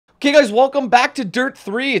Okay guys, welcome back to Dirt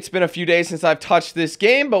 3. It's been a few days since I've touched this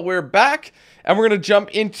game, but we're back and we're going to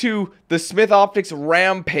jump into the Smith Optics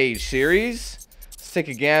Rampage series. Let's take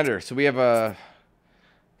a gander. So we have got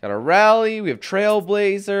a Rally, we have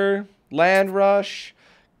Trailblazer, Land Rush,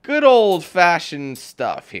 good old-fashioned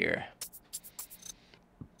stuff here.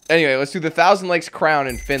 Anyway, let's do the Thousand Lakes Crown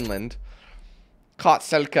in Finland.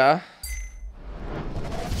 Kotselka.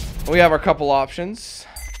 We have our couple options.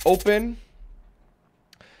 Open.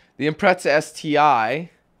 The Impreza STI,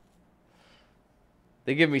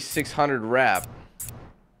 they give me 600 rep.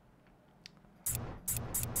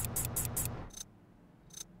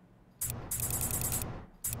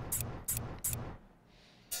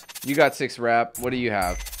 You got 6 rep. What do you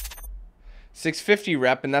have? 650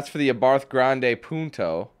 rep, and that's for the Abarth Grande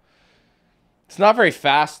Punto. It's not very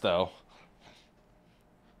fast, though.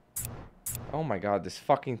 Oh my god, this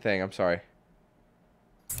fucking thing. I'm sorry.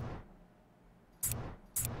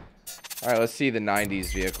 Alright, let's see the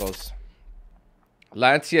 90s vehicles.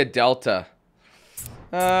 Lancia Delta.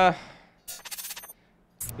 You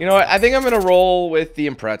know what? I think I'm going to roll with the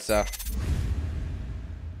Impreza.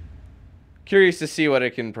 Curious to see what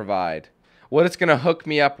it can provide. What it's going to hook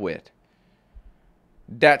me up with.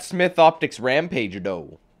 That Smith Optics Rampage,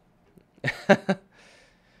 though.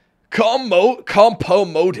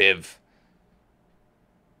 Compomotive.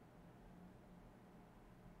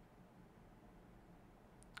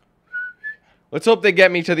 Let's hope they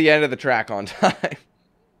get me to the end of the track on time.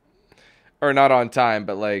 Or not on time,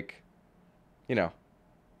 but like, you know,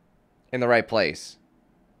 in the right place.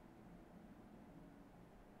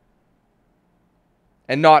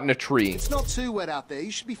 And not in a tree. It's not too wet out there. You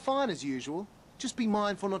should be fine as usual. Just be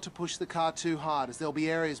mindful not to push the car too hard, as there'll be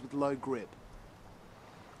areas with low grip.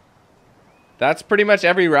 That's pretty much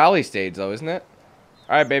every rally stage, though, isn't it?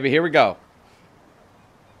 Alright, baby, here we go.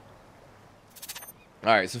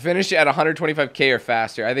 Alright, so finish at 125k or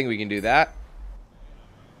faster. I think we can do that.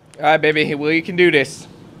 Alright, baby, we can do this.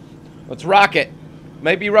 Let's rock it.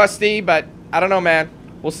 Might be rusty, but I don't know, man.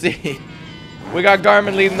 We'll see. We got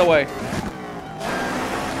Garmin leading the way.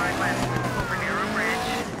 Hard left, over narrow bridge.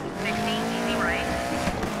 60, easy right.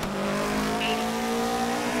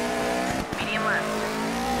 80. Medium left.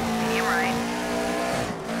 Medium right.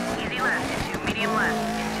 Easy left into medium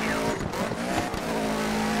left into.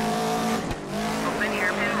 Open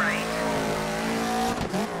hairpin right.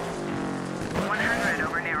 100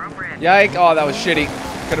 over narrow bridge. Yike. Oh, that was shitty.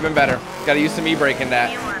 Could have been better. Gotta use some e-brake in that.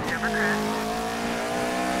 Medium left over crest.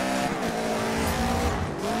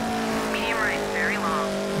 Medium right, very long.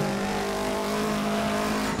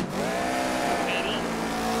 80.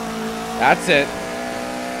 That's it.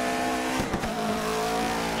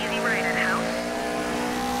 Easy right at house.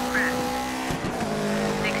 Crest.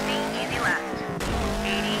 60, easy left.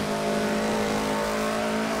 80.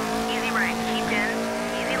 Easy right, keep in.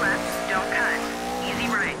 Easy left, don't cut. Easy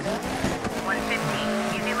right.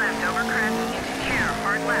 150, easy left over crest into care,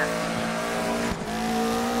 hard left.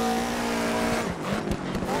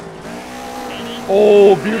 80.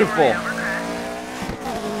 Oh, Medium beautiful. right over crest.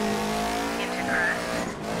 Into crest.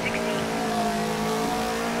 60.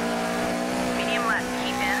 Medium left,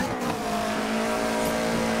 keep in.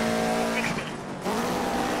 60.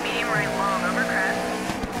 Medium right long over crest.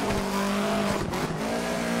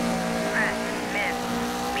 Crest, mid.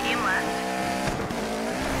 Medium left.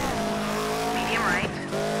 Medium right.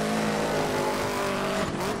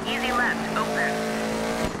 Easy left, open.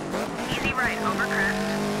 Easy right over crest.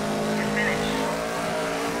 To finish.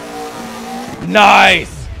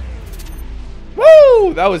 Nice!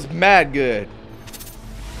 Woo! That was mad good.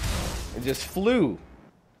 It just flew.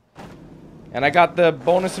 And I got the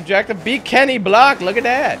bonus objective. Beat Kenny Block. Look at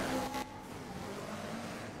that.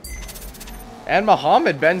 And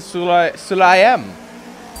Mohammed Ben Sulayem.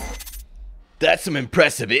 That's some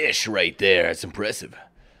impressive-ish right there. That's impressive.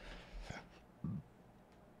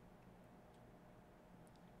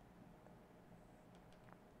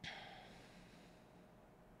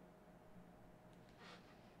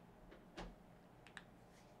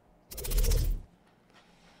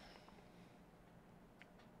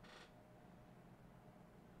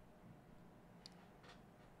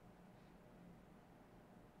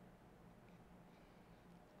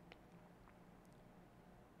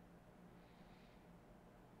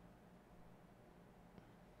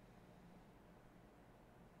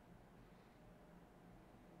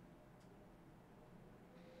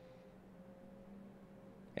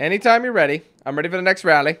 Anytime you're ready. I'm ready for the next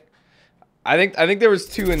rally. I think there was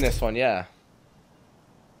 2 in this one, yeah.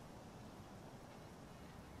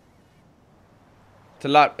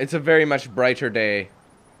 It's a very much brighter day.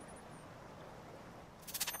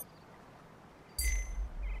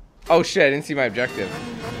 Oh shit, I didn't see my objective.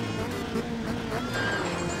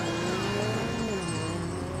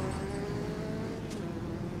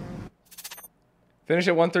 Finish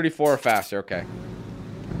at 134 or faster, okay.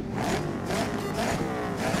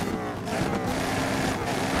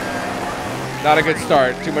 Not a good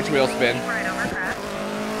start. Too much wheel spin. Right over crest.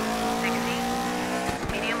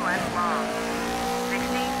 60. Medium left long. 60.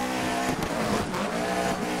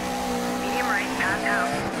 Medium right pass out.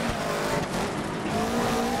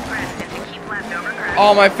 Crest into keep left over crest.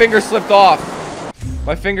 Oh, my finger slipped off.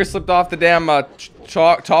 My finger slipped off the damn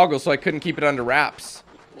toggle, so I couldn't keep it under wraps.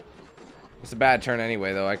 It's a bad turn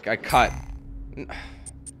anyway, though. I cut.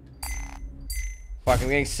 Fuck, I'm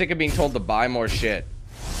getting sick of being told to buy more shit.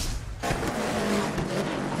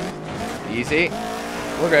 Easy.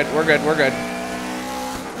 We're good, we're good, we're good.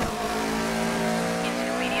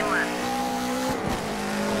 Into medium left.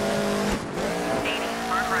 80,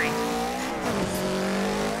 hard right.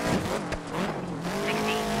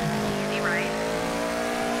 60, easy right.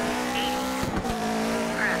 80,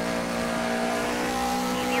 crest.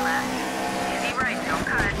 Easy left. Easy right, don't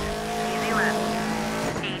cut. Easy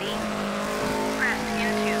left. 80, crest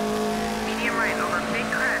into. Medium right over big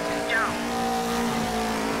crest, jump.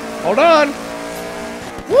 Hold on.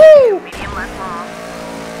 Woo! Medium left long.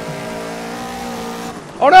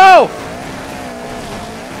 Oh no!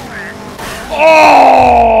 Crest.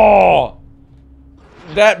 Oh!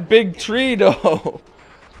 That big tree, though.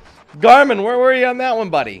 Garmin, where were you on that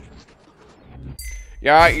one, buddy?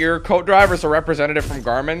 Yeah, your co-driver's a representative from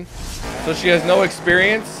Garmin, so she has no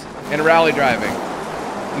experience in rally driving.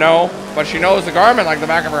 No, but she knows the Garmin like the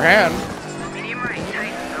back of her hand. Medium right,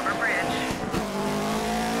 tightens over bridge.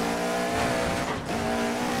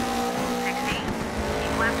 60,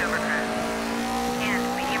 keep left over crest.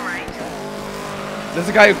 And medium right. There's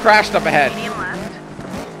a guy who crashed up ahead. Medium left.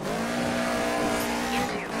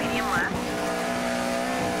 Into medium left.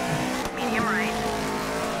 Medium right.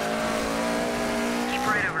 Keep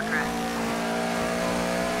right over crest.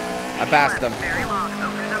 I passed Medium him. left, very long,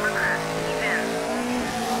 opens over crest. Keep in.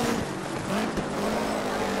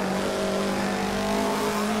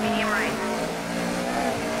 Medium right.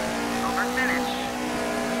 Over finish.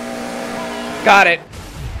 Got it.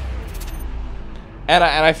 And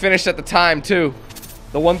I finished at the time too.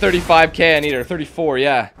 The 135K I need, or 34,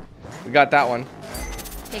 yeah. We got that one.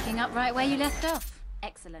 Picking up right where you left off.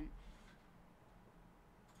 Excellent.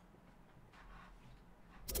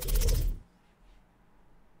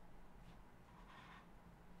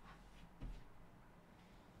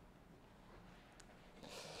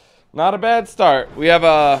 Not a bad start. We have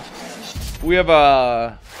a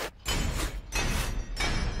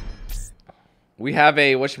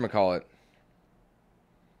whatchamacallit?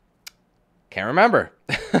 Can't remember.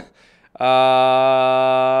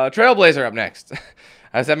 Trailblazer up next.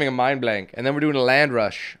 I was having a mind blank. And then we're doing a land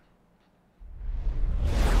rush.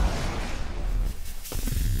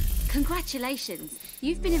 Congratulations.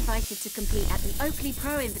 You've been invited to compete at the Oakley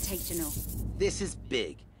Pro Invitational. This is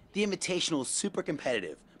big. The Invitational is super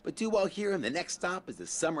competitive, but do well here and the next stop is the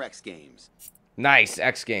Summer X Games. Nice,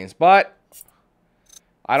 X Games. But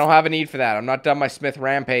I don't have a need for that. I'm not done my Smith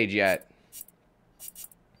Rampage yet.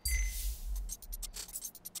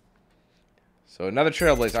 So another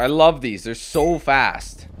Trailblazer. I love these. They're so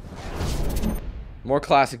fast. More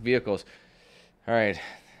classic vehicles. All right.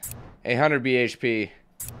 800 bhp.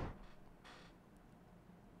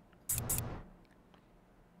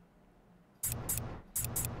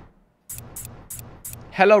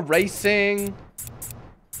 Hello Racing.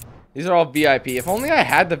 These are all VIP. If only I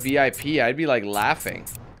had the VIP, I'd be like laughing.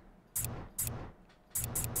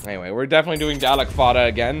 Anyway, we're definitely doing Dalek Fada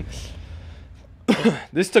again.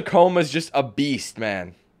 This Tacoma is just a beast,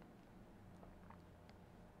 man.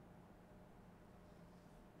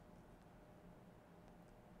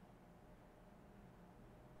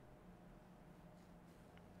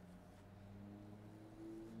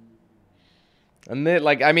 And they,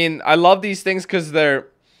 like, I mean, I love these things because they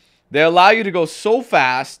allow you to go so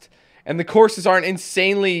fast, and the courses aren't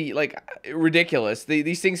insanely like ridiculous.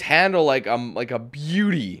 These things handle like a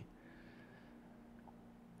beauty.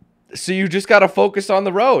 So you just gotta focus on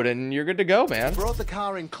the road, and you're good to go, man. Brought the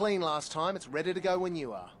car in clean last time. It's ready to go when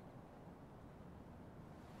you are.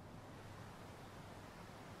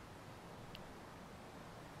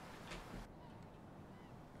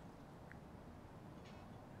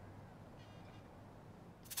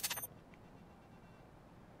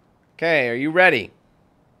 Okay, are you ready?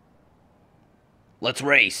 Let's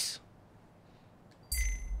race.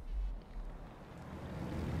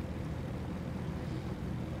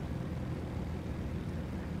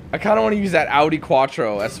 I kind of want to use that Audi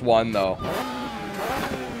Quattro S1 though.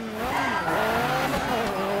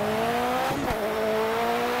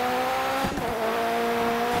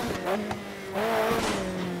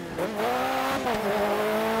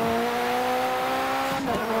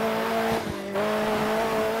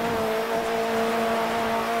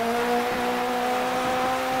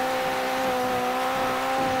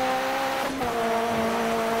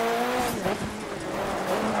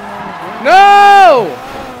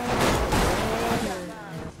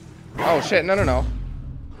 shit. No, no, no.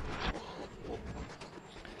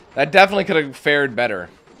 That definitely could have fared better.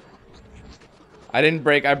 I didn't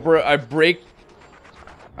break. I broke. I break.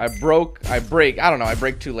 I don't know. I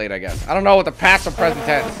break too late, I guess. I don't know what the past or present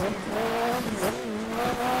tense.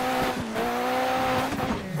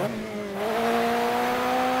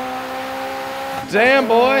 Damn,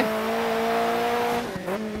 boy.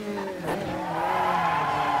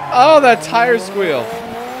 Oh, that tire squeal.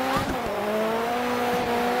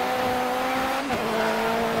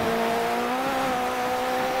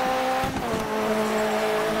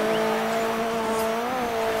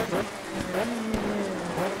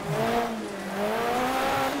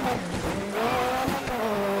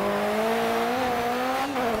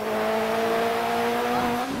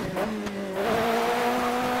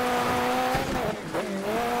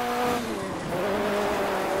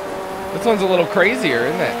 This one's a little crazier,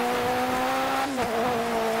 isn't it?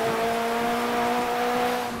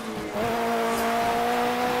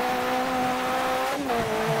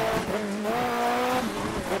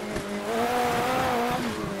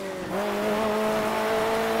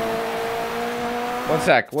 One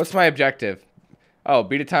sec. What's my objective? Oh,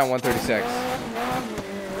 beat a time 136.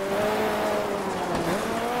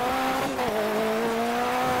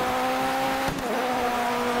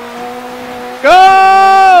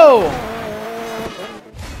 Go!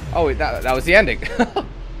 Oh, wait, that was the ending.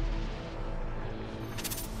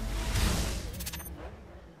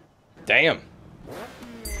 Damn.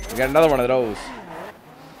 We got another one of those.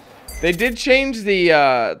 They did change the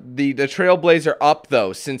Trailblazer up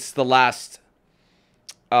though since the last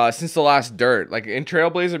dirt. Like in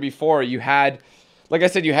Trailblazer before, you had, like I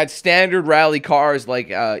said, you had standard rally cars like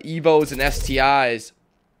Evos and STIs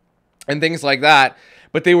and things like that,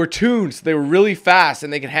 but they were tuned, so they were really fast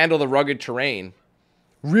and they could handle the rugged terrain.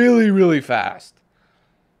 Really, really fast.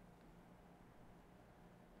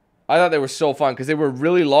 I thought they were so fun because they were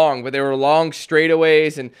really long, but they were long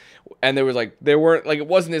straightaways and there was like, they weren't like, it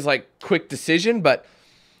wasn't as like quick decision, but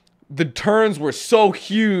the turns were so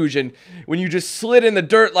huge, and when you just slid in the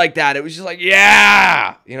dirt like that, it was just like,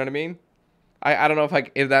 yeah, you know what I mean? I don't know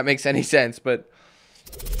if that makes any sense, but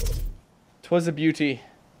 'twas a beauty.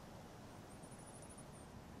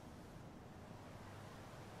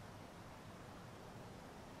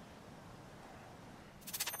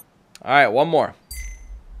 All right, one more.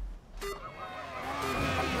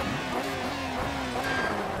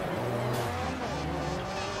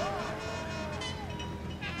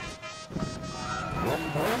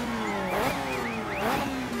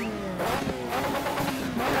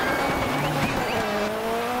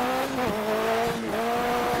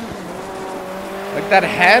 Like that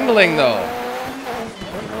handling though.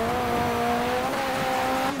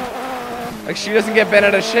 Like she doesn't get bent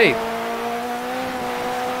out of shape.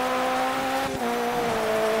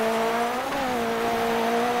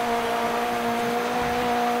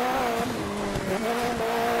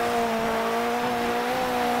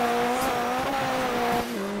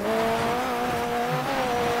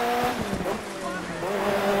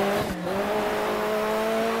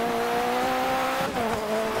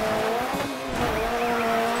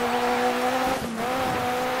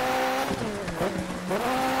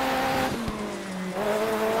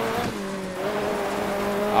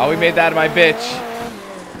 Oh, we made that my bitch.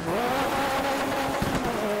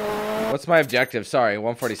 What's my objective? Sorry,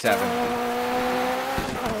 147.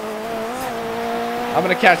 I'm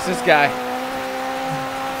gonna catch this guy.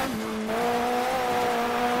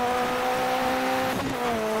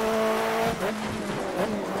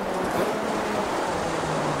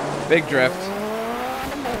 Big drift.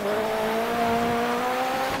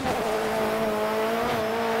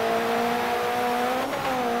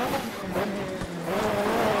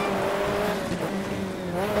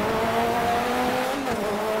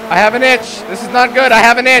 I have an itch. This is not good. I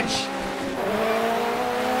have an itch.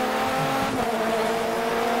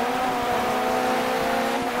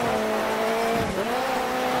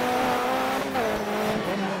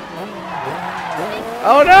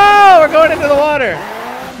 Oh no! We're going into the water.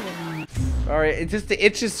 Sorry, it's just the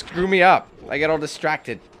itches screw me up. I get all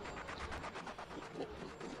distracted.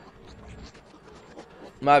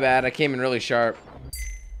 My bad. I came in really sharp.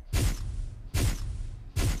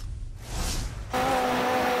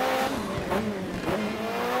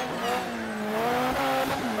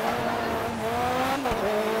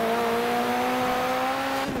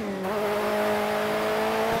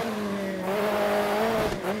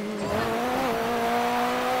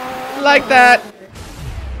 Like that.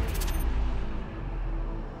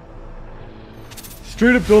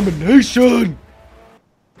 Straight up domination.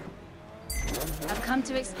 I've come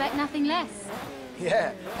to expect nothing less.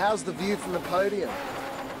 Yeah, how's the view from the podium?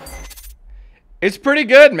 It's pretty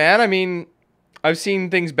good, man. I mean, I've seen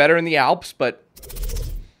things better in the Alps, but,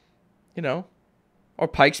 you know, or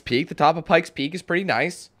Pikes Peak. The top of Pikes Peak is pretty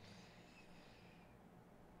nice.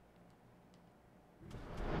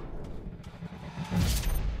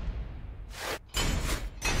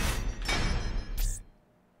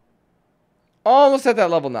 Almost at that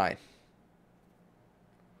level 9.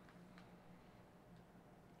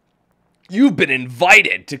 You've been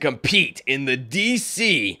invited to compete in the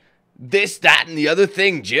DC This, That, and the Other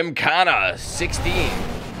Thing Gymkhana 16.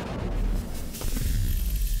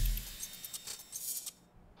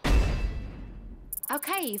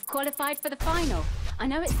 Okay, you've qualified for the final. I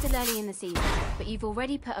know it's still early in the season, but you've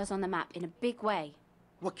already put us on the map in a big way.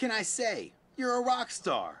 What can I say? You're a rock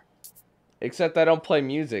star. Except I don't play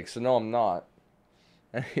music, so no, I'm not.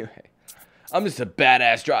 Anyway, I'm just a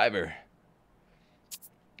badass driver.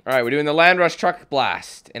 Alright, we're doing the Land Rush Truck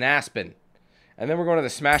Blast in Aspen. And then we're going to the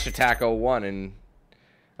Smash Attack 01, and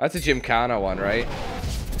that's a Gymkhana one, right?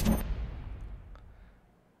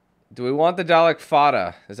 Do we want the Dalek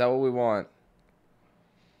Fada? Is that what we want?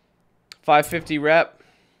 550 rep.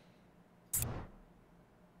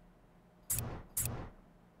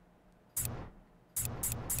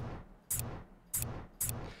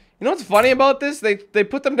 You know what's funny about this? They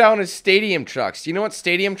put them down as stadium trucks. You know what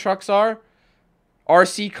stadium trucks are?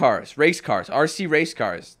 RC cars, race cars, RC race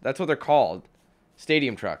cars. That's what they're called.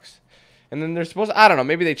 Stadium trucks. And then they're supposed to, I don't know,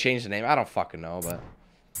 maybe they changed the name. I don't fucking know, but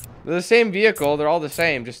they're the same vehicle. They're all the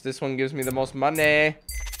same. Just this one gives me the most money.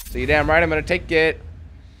 So you damn right I'm going to take it.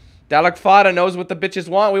 Dalek Fada knows what the bitches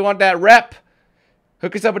want. We want that rep.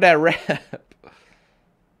 Hook us up with that rep.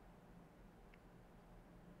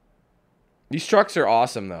 These trucks are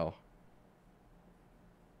awesome, though.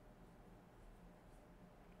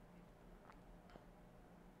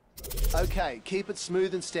 Okay, keep it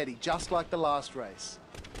smooth and steady, just like the last race.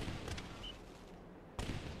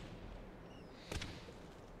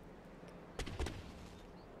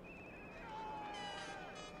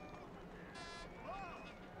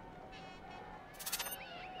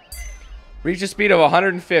 Reach a speed of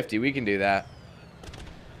 150. We can do that.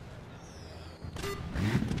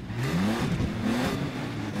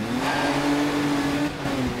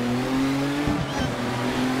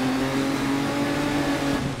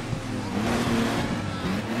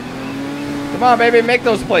 Come on, baby, make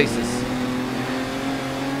those places.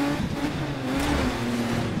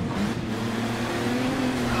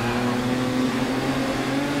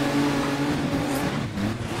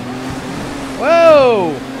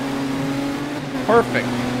 Whoa! Perfect.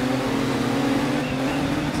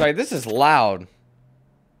 Sorry, this is loud.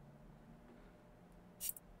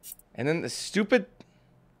 And then the stupid...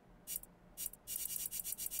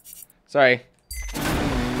 Sorry.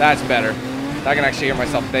 That's better. I can actually hear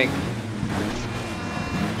myself think.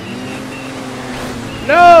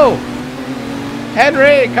 No!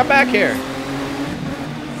 Henry, come back here.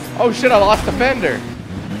 Oh shit, I lost the fender.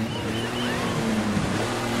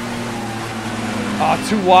 Oh,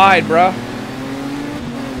 too wide, bruh.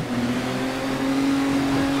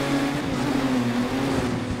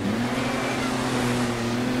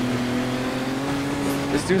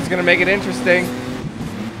 This dude's gonna make it interesting.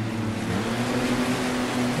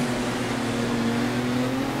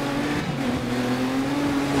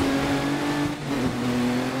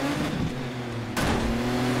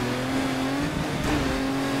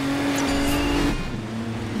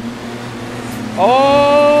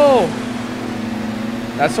 Oh!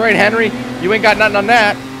 That's right, Henry. You ain't got nothing on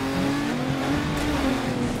that.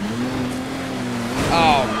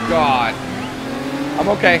 Oh, God. I'm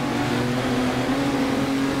okay.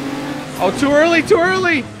 Oh, too early, too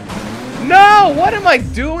early. No, what am I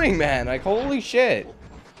doing, man? Like, holy shit.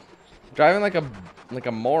 Driving like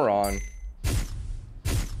a moron.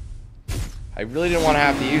 I really didn't want to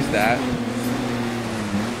have to use that.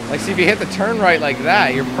 Like, see, if you hit the turn right like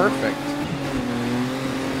that, you're perfect.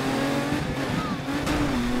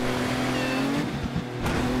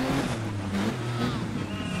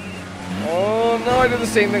 Oh, no, I did the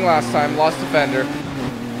same thing last time. Lost the fender.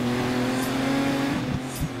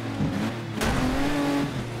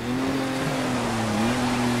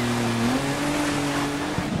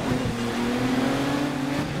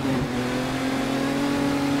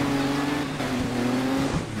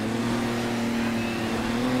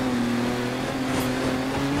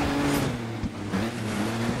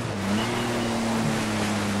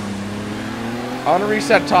 I want to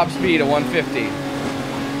reset top speed at 150.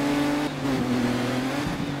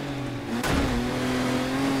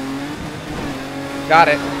 Got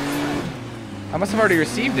it. I must have already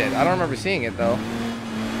received it. I don't remember seeing it though.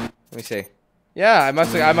 Let me see. Yeah, I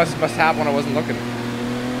must have when I wasn't looking.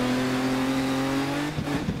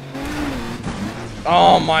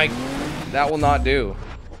 Oh my, that will not do.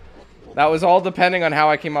 That was all depending on how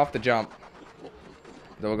I came off the jump.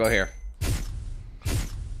 So we'll go here.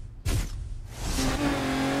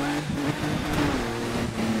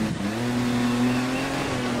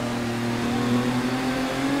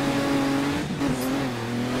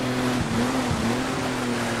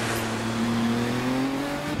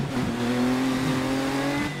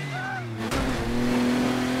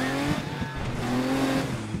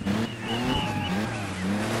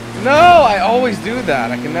 No, I always do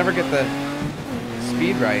that. I can never get the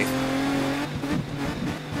speed right.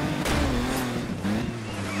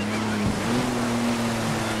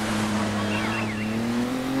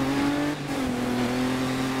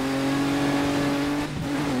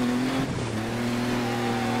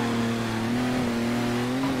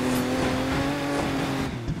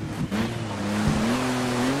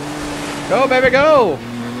 Go, baby, go!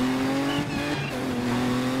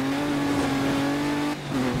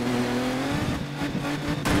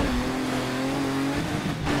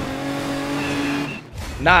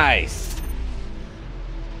 Nice.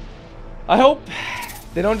 I hope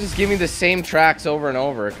they don't just give me the same tracks over and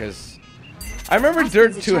over, because I remember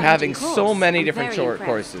Dirt 2 having so many different short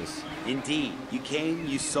courses. Indeed. You came,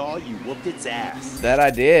 you saw, you whooped its ass. That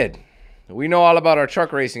I did. We know all about our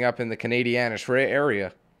truck racing up in the Canadianish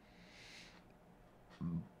area.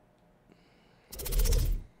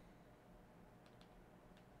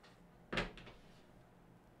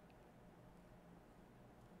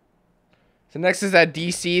 So next is that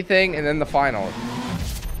DC thing, and then the final.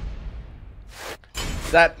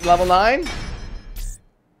 Is that level 9?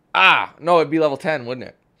 Ah, no, it'd be level 10, wouldn't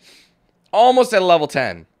it? Almost at level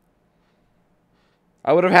 10.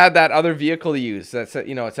 I would have had that other vehicle to use. That said,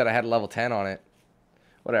 you know, it said I had level 10 on it.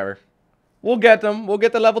 Whatever. We'll get them. We'll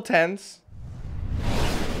get the level 10s.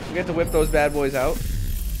 We'll get to whip those bad boys out.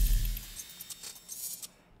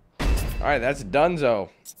 Alright, that's donezo.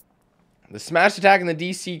 The smash attack in the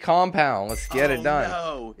DC compound. Let's get it done.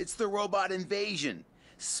 No, it's the robot invasion.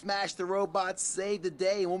 Smash the robots, save the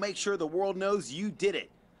day, and we'll make sure the world knows you did it.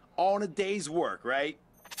 All in a day's work, right?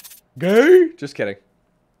 Gay? Just kidding.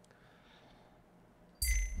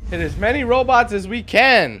 Hit as many robots as we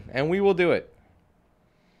can, and we will do it.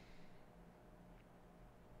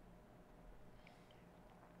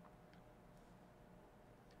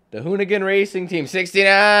 The Hoonigan Racing Team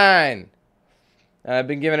 69. I've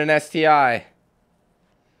been given an STI.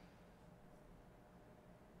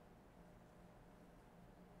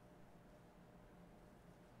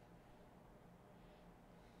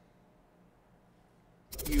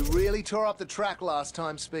 You really tore up the track last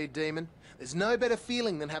time, Speed Demon. There's no better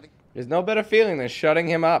feeling than having... There's no better feeling than shutting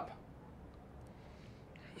him up.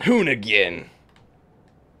 Hoonigan.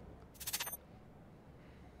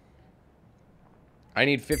 I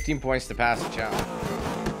need 15 points to pass the challenge.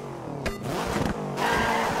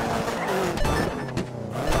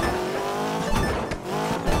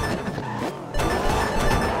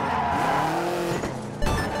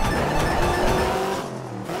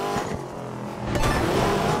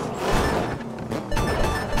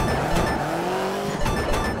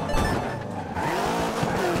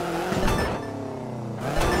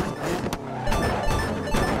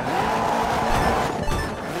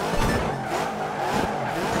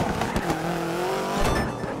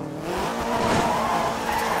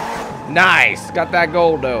 Nice! Got that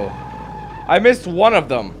gold, though. I missed one of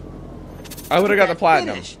them. I would have got the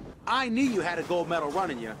platinum. Finish. I knew you had a gold medal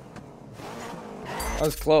running you. That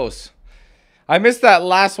was close. I missed that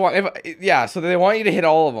last one. Yeah, so they want you to hit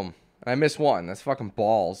all of them. And I missed one. That's fucking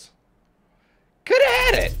balls. Could have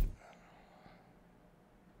had it.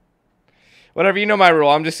 Whatever, you know my rule.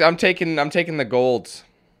 I'm taking the golds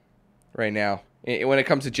right now. When it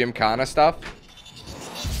comes to Gymkhana stuff.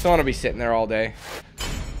 Don't want to be sitting there all day.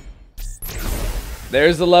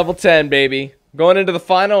 There's the level 10, baby. Going into the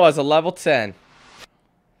final as a level 10.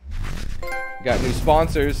 Got new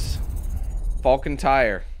sponsors. Falcon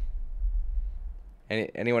Tire.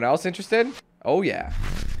 Anyone else interested? Oh, yeah.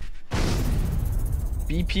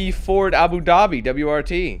 BP Ford Abu Dhabi,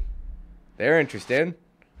 WRT. They're interested.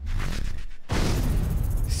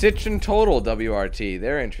 Citroen Total, WRT.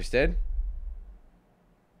 They're interested.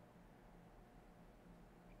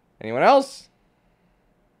 Anyone else?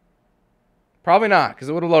 Probably not, because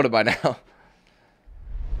it would have loaded by now.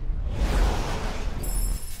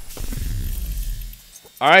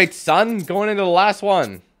 Alright, son. Going into the last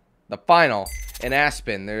one. The final. In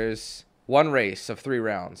Aspen. There's one race of 3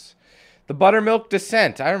 rounds. The Buttermilk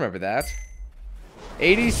Descent. I remember that.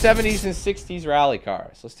 80s, 70s, and 60s rally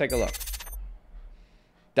cars. Let's take a look.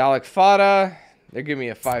 Dalek Fada. They're giving me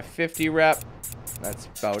a 550 rep. That's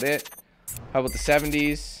about it. How about the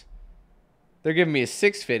 70s? They're giving me a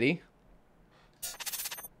 650.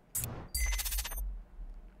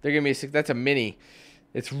 They're giving me a 6. That's a mini.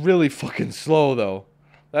 It's really fucking slow, though.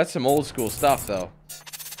 That's some old school stuff, though.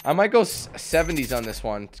 I might go 70s on this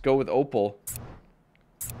one. Let's go with Opal.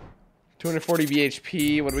 240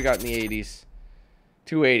 VHP. What do we got in the 80s?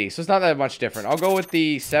 280. So it's not that much different. I'll go with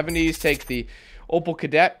the 70s. Take the Opal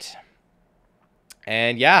Cadet.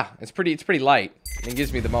 And yeah, it's pretty light. It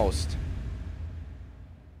gives me the most.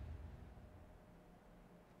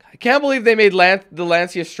 I can't believe they made the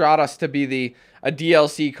Lancia Stratos to be a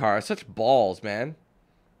DLC car. Such balls, man.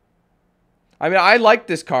 I mean, I like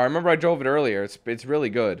this car. I remember I drove it earlier. It's really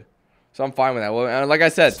good. So I'm fine with that. Well, and like I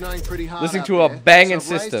said, listening to a banging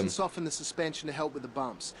system. And soften the suspension to help with the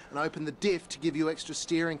bumps, and open the diff to give you extra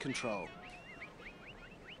steering control.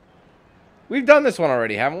 We've done this one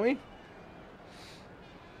already, haven't we?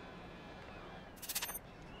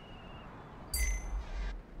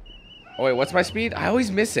 Oh wait, what's my speed? I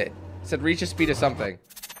always miss it. It said reach a speed of something.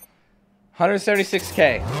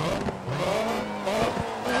 176K.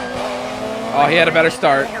 Oh, he had a better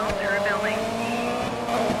start.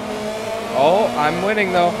 Oh, I'm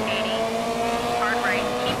winning though. 80. Hard right,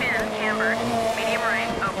 keep in, camber. Medium right,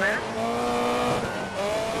 open.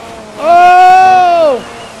 Oh!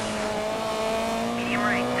 Medium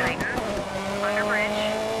right, tighten. Under bridge.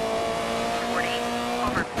 40.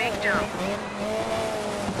 Over, big jump.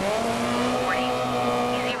 40.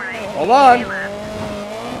 Easy right. Hold on. Easy left.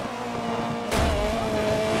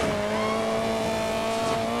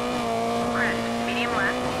 Crest, medium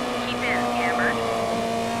left. Keep in, camber.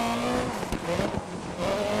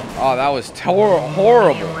 Oh, that was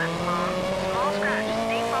horrible. Medium left, long. Small scratch,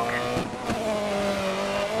 stay focused.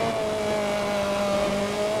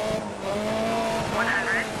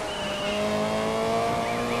 100.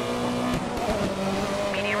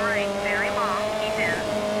 Medium right, very long, keep in.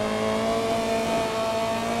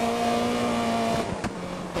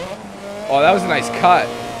 Oh, that was a nice cut.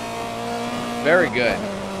 Very good.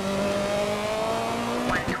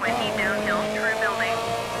 120 downhill through building.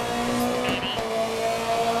 80.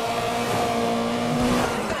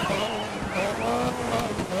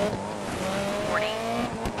 40.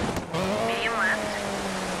 Medium left.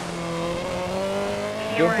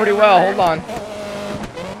 Medium Doing right pretty over well. left. Hold on.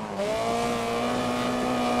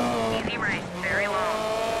 Easy right, very long.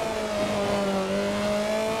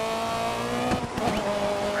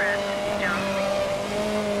 Crest, jump.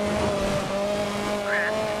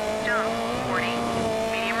 Crest, jump. 40.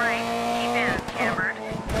 Medium right, keep in, cambered.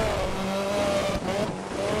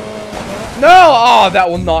 No! Oh, that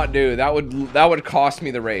will not do. That would cost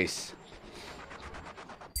me the race.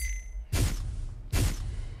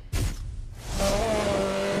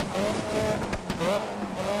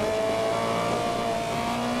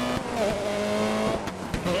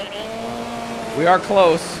 We are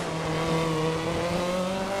close.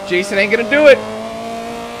 Jason ain't gonna do it.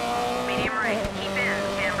 Medium right, keep in,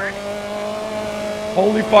 cambered.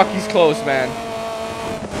 Holy fuck, he's close, man.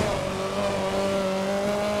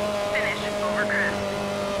 Finish, over crest.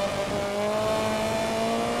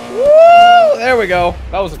 Woo! There we go.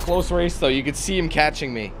 That was a close race, though. You could see him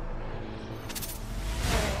catching me.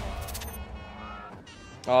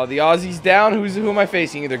 Oh, the Aussie's down. Who am I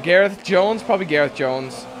facing? Either Gareth Jones, probably Gareth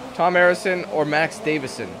Jones, Tom Harrison, or Max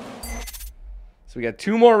Davison. So we got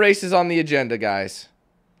 2 more races on the agenda, guys.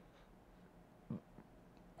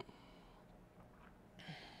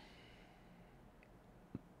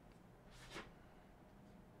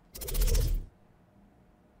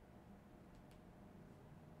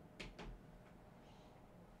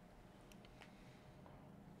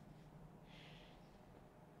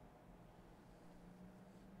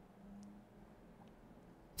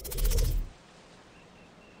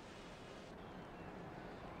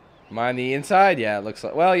 Am I on the inside? Yeah, it looks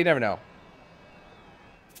like. Well, you never know.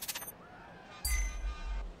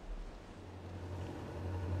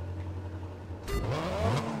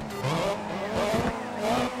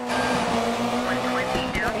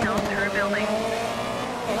 Downhill through building.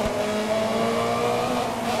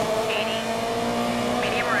 80.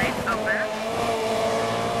 Medium right, open.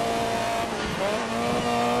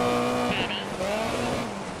 80.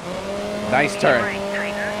 Nice Medium turn. right,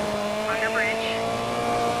 tighten. Under bridge.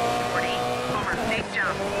 40. Over, big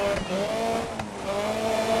jump.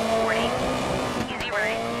 40. Easy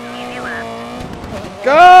right, easy left.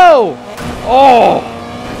 Go! Oh!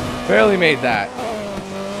 Barely made that.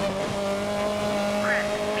 Crest,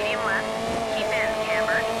 medium left. Keep in,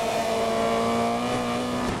 cambered.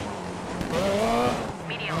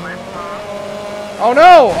 Medium left, long. Oh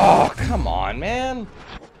no! Oh, come on, man.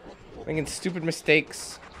 Making stupid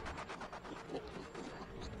mistakes.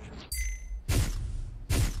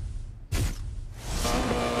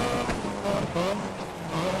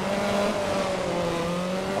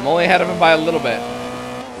 I'm only ahead of him by a little bit.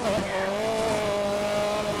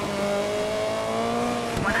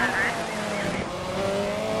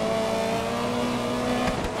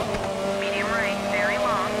 100. Medium right, very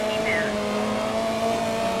long, keep in.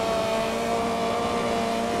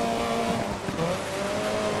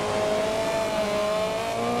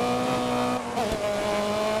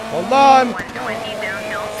 Hold on. 120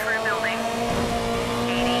 downhill through building.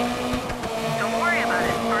 80. Don't worry about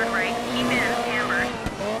it. Hard right, keep in, cambered.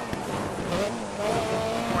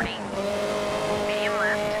 40. Medium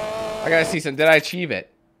left. I gotta see some. Did I achieve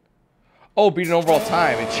it? Oh, beat an overall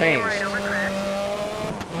time. It Medium changed. right over crest.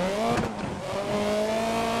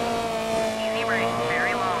 Easy right,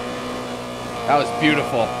 very long. That was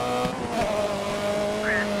beautiful.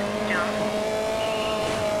 Crest, jump.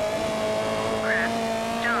 Crest,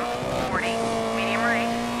 jump. 40. Medium right,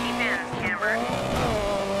 keep in, cambered.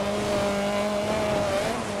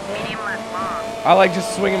 Medium left, long. I like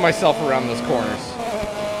just swinging myself around those corners.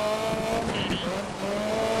 80.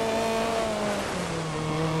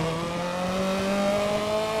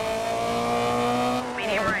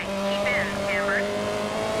 Medium right, keep in, cambered.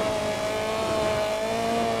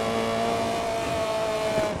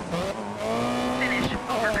 Finish,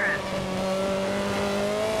 over crest.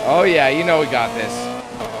 Oh yeah, you know we got this.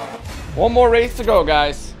 One more race to go,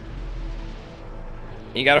 guys.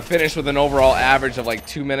 You gotta finish with an overall average of like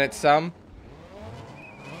 2 minutes some.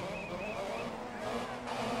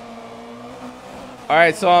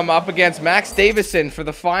 Alright, so I'm up against Max Davison for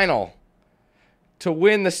the final. To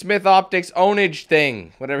win the Smith Optics ownage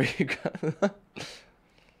thing. Whatever you got.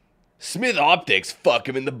 Smith Optics, fuck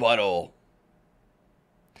him in the butthole.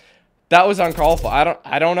 That was uncalled for.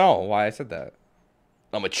 I don't know why I said that.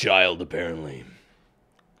 I'm a child, apparently.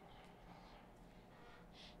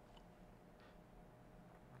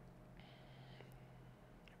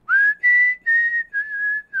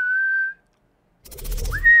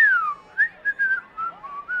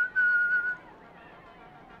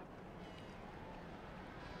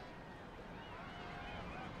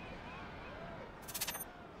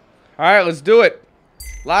 All right, let's do it.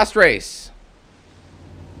 Last race.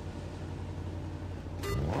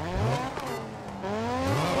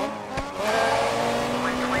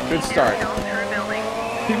 Good start.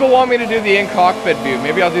 People want me to do the in-cockpit view.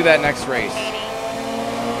 Maybe I'll do that next race. 80.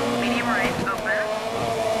 Medium right, open.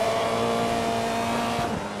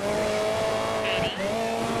 80.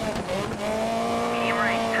 Medium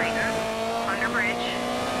right, tighten. Under bridge.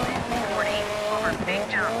 40. Over big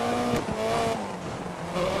jump.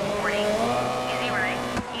 40. Easy right,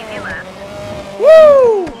 easy left.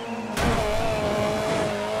 Woo!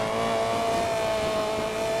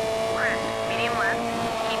 Crest, medium left.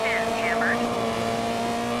 Keep in, cambered.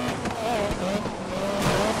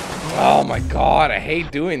 Oh my god, I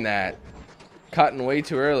hate doing that. Cutting way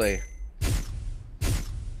too early.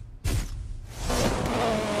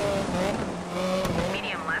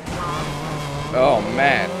 Medium left, long. Oh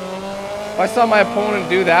man. If I saw my opponent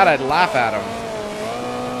do that, I'd laugh at him.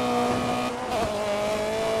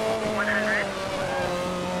 100.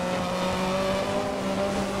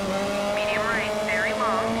 Medium right, very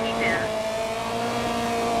long, keep in.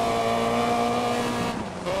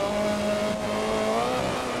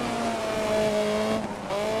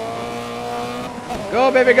 Go,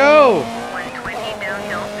 baby, go! 120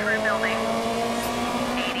 downhill through building.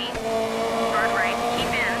 80. Hard right, keep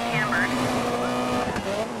in, cambered.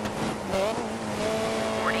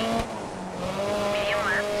 40. Medium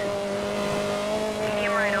left.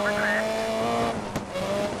 Medium right over crest.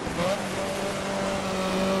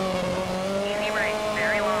 Easy right,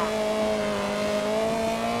 very long.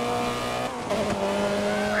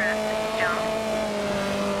 Crest, jump.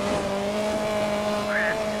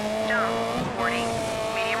 Crest, jump. 40.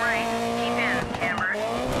 Medium right, keep in, cambered.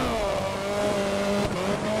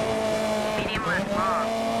 Medium left, long.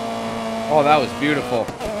 Oh, that was beautiful.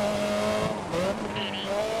 80.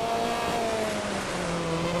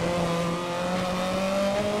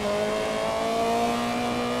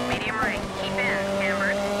 Medium right, keep in,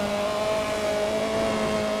 cambered.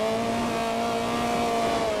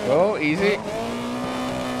 Go, easy.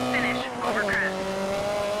 Finish, over crest.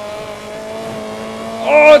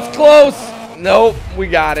 Oh, it's close! Nope, we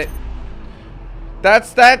got it.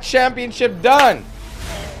 That's that championship done.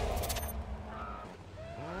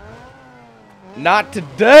 Not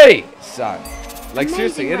today, son. Like,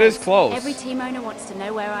 seriously, it is close. Every team owner wants to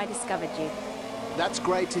know where I discovered you. That's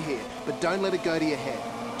great to hear, but don't let it go to your head.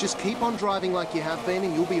 Just keep on driving like you have been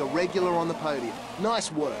and you'll be a regular on the podium.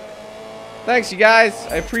 Nice work. Thanks, you guys.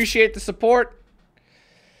 I appreciate the support.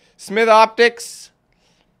 Smith Optics.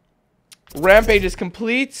 Rampage is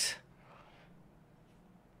complete.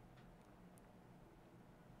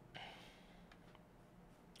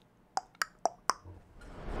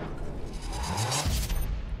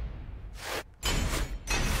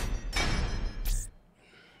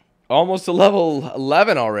 Almost to level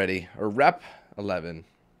 11 already, or rep 11.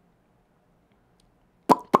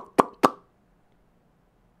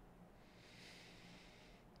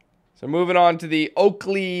 So moving on to the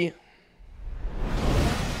Oakley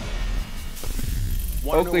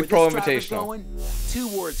Pro Invitational. 2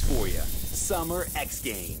 words for you. Summer X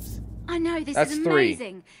Games. I know, this That's is 3.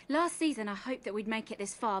 amazing. Last season I hoped that we'd make it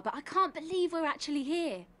this far, but I can't believe we're actually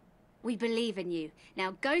here. We believe in you.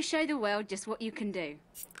 Now go show the world just what you can do.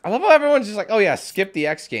 I love how everyone's just like, oh yeah, skip the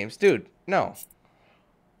X Games. Dude, no.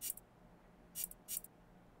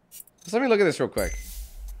 Just let me look at this real quick.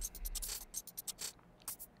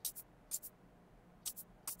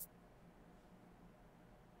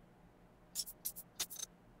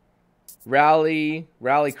 Rally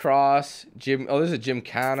Cross, Gym. Oh, there's a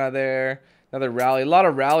Gymkhana there. Another rally. A lot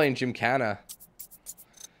of rally and Gymkhana.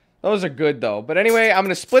 Those are good, though. But anyway, I'm going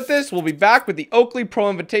to split this. We'll be back with the Oakley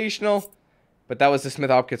Pro Invitational. But that was the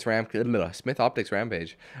Smith Optics Rampage.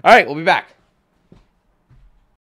 All right, we'll be back.